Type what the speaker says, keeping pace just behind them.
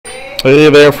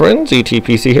Hey there friends,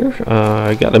 ETPC here.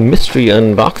 I got a mystery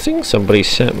unboxing. Somebody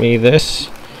sent me this.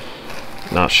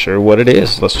 Not sure what it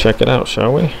is. Let's check it out,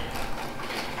 shall we?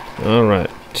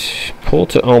 Alright. Pull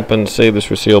to open, save this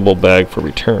resealable bag for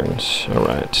returns.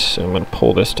 Alright, so I'm going to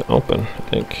pull this to open, I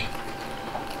think.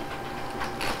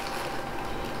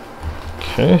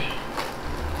 Okay.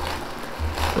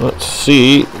 Let's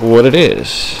see what it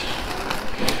is.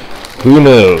 Who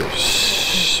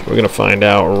knows? We're going to find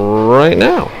out right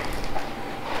now.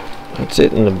 That's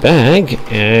it in the bag,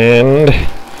 and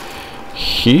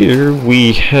here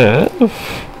we have,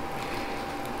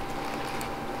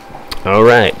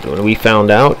 alright, what we found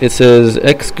out, it says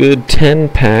X Good 10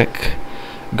 pack,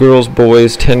 girls,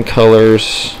 boys, 10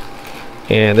 colors,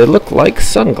 and they look like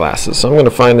sunglasses. So I'm going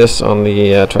to find this on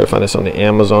the, try to find this on the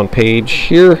Amazon page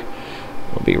here.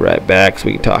 I'll be right back so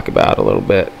we can talk about it a little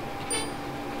bit.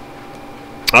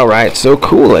 Alright, so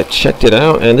cool, I checked it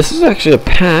out, and this is actually a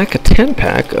pack, a 10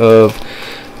 pack of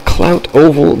Clout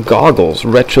oval goggles,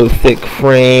 retro thick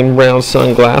frame round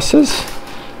sunglasses.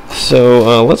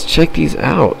 So let's check these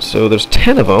out. So there's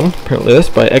 10 of them, apparently this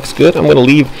by X Good. I'm going to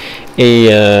leave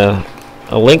a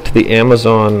link to the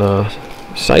Amazon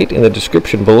site in the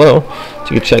description below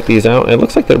so you can check these out. And it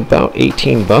looks like they're about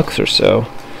 18 bucks or so.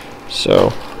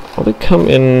 So they come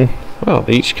in, well,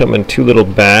 they each come in 2 little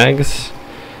bags.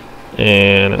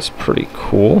 And that's pretty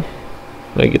cool.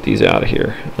 Let me get these out of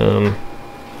here.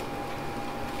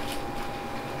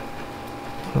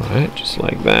 Alright, just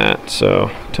like that.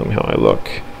 So, tell me how I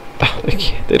look. Oh,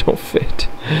 they don't fit.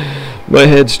 My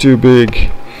head's too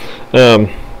big.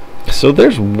 So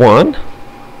there's one.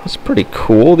 That's pretty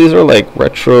cool. These are like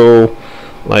retro,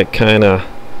 like kind of,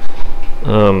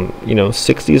 you know,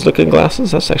 60s looking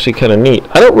glasses. That's actually kind of neat.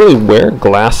 I don't really wear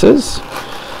glasses.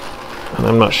 And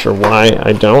I'm not sure why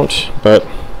I don't, but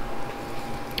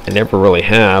I never really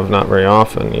have, not very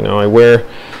often. You know, I wear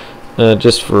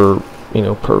just for, you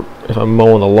know, if I'm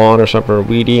mowing the lawn or something, or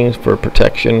weeding for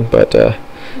protection. But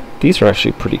these are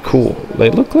actually pretty cool. They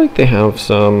look like they have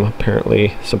some,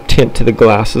 apparently, some tint to the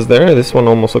glasses there. This one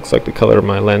almost looks like the color of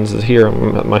my lenses here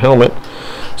on my helmet.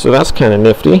 So that's kind of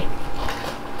nifty.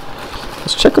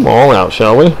 Let's check them all out,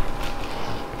 shall we?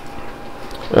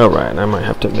 Alright, I might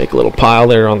have to make a little pile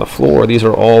there on the floor. These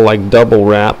are all like double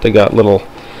wrapped. They got little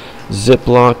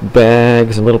Ziploc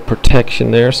bags and little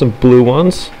protection there. Some blue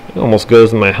ones. It almost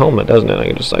goes in my helmet, doesn't it? I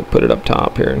can just like put it up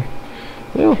top here. And,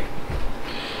 well,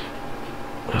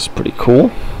 that's pretty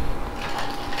cool.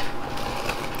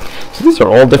 So these are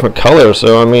all different colors.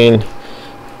 So, I mean,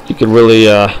 you could really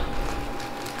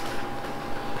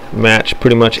match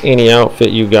pretty much any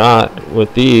outfit you got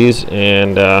with these.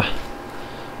 And,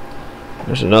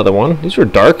 there's another one. These are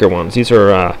darker ones. These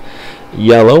are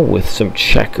yellow with some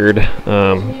checkered,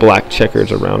 black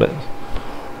checkers around it.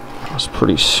 That's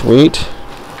pretty sweet.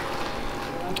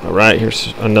 Alright,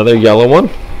 here's another yellow one.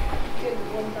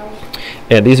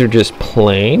 And these are just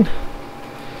plain.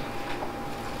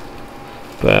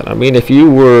 But, I mean, if you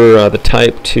were the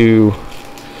type to,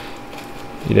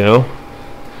 you know,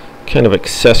 kind of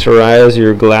accessorize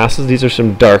your glasses, these are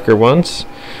some darker ones.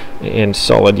 And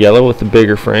solid yellow with the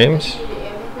bigger frames.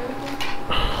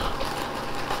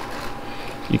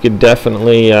 You could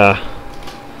definitely,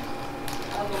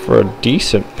 for a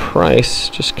decent price,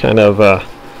 just kind of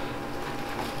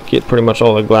get pretty much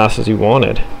all the glasses you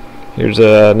wanted. Here's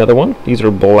another one. These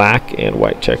are black and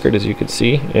white checkered, as you can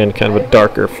see, and kind of a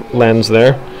darker lens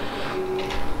there.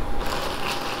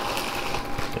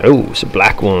 Oh, some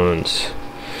black ones.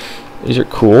 These are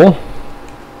cool.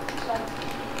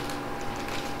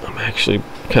 I'm actually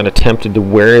kind of tempted to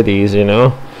wear these, you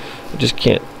know. I just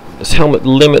can't. This helmet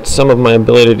limits some of my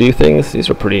ability to do things. These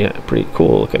are pretty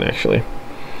cool looking, actually.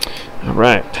 All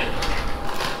right,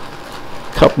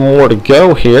 a couple more to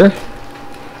go here.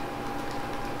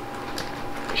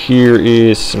 Here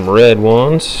is some red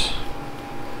ones.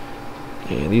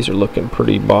 Yeah, these are looking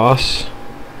pretty boss.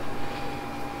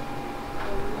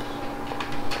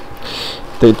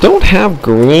 They don't have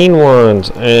green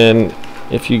ones, and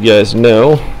if you guys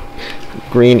know,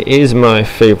 green is my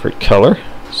favorite color,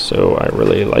 so I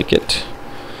really like it.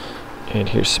 And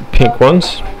here's some pink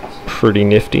ones, pretty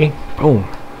nifty. Boom.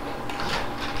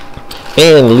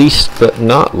 And least but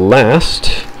not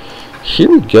last, here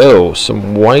we go,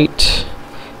 some white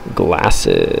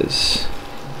glasses.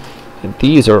 And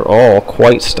these are all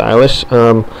quite stylish.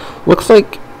 Looks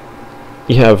like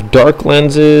you have dark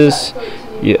lenses,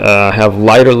 you have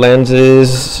lighter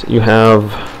lenses, you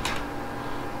have,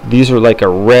 these are like a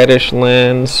reddish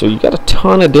lens, so you got a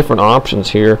ton of different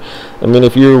options here. I mean,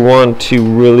 if you want to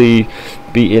really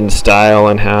be in style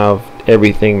and have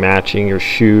everything matching, your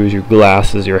shoes, your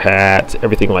glasses, your hats,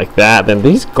 everything like that, then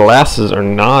these glasses are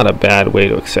not a bad way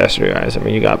to accessorize. I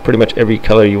mean, you got pretty much every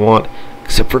color you want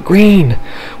except for green,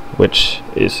 which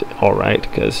is alright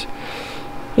because,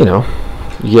 you know,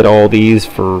 you get all these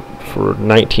for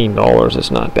 $19.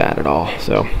 It's not bad at all.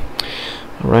 So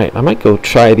alright, I might go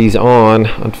try these on.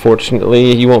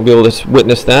 Unfortunately, you won't be able to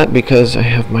witness that because I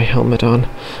have my helmet on.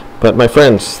 But my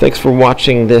friends, thanks for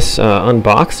watching this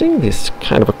unboxing, this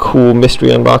kind of a cool mystery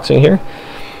unboxing here.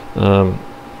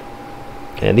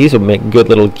 And these will make good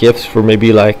little gifts for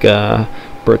maybe like a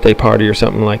birthday party or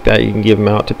something like that. You can give them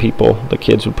out to people. The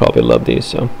kids would probably love these.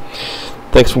 So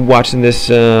thanks for watching this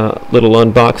little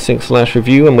unboxing /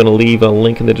 review. I'm going to leave a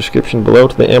link in the description below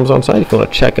to the Amazon site if you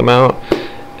want to check them out.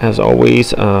 As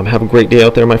always, have a great day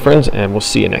out there, my friends, and we'll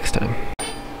see you next time.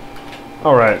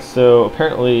 Alright, so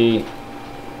apparently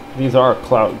these are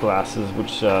Clout glasses,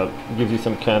 which gives you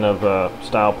some kind of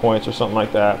style points or something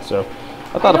like that. So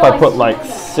I thought if I put like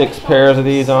 6 pairs of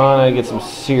these on, I'd get some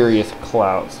serious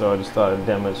clout. So I just thought I'd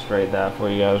demonstrate that for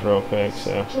you guys real quick.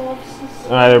 So,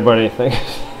 alright, everybody,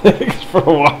 thanks for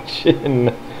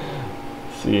watching.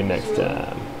 See you next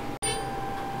time.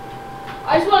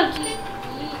 I just want to eat.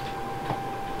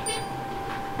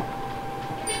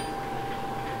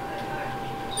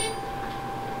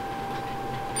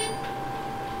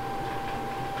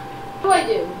 What do I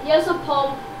do? He has a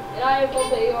pump, and I have a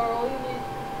pump AR. All you need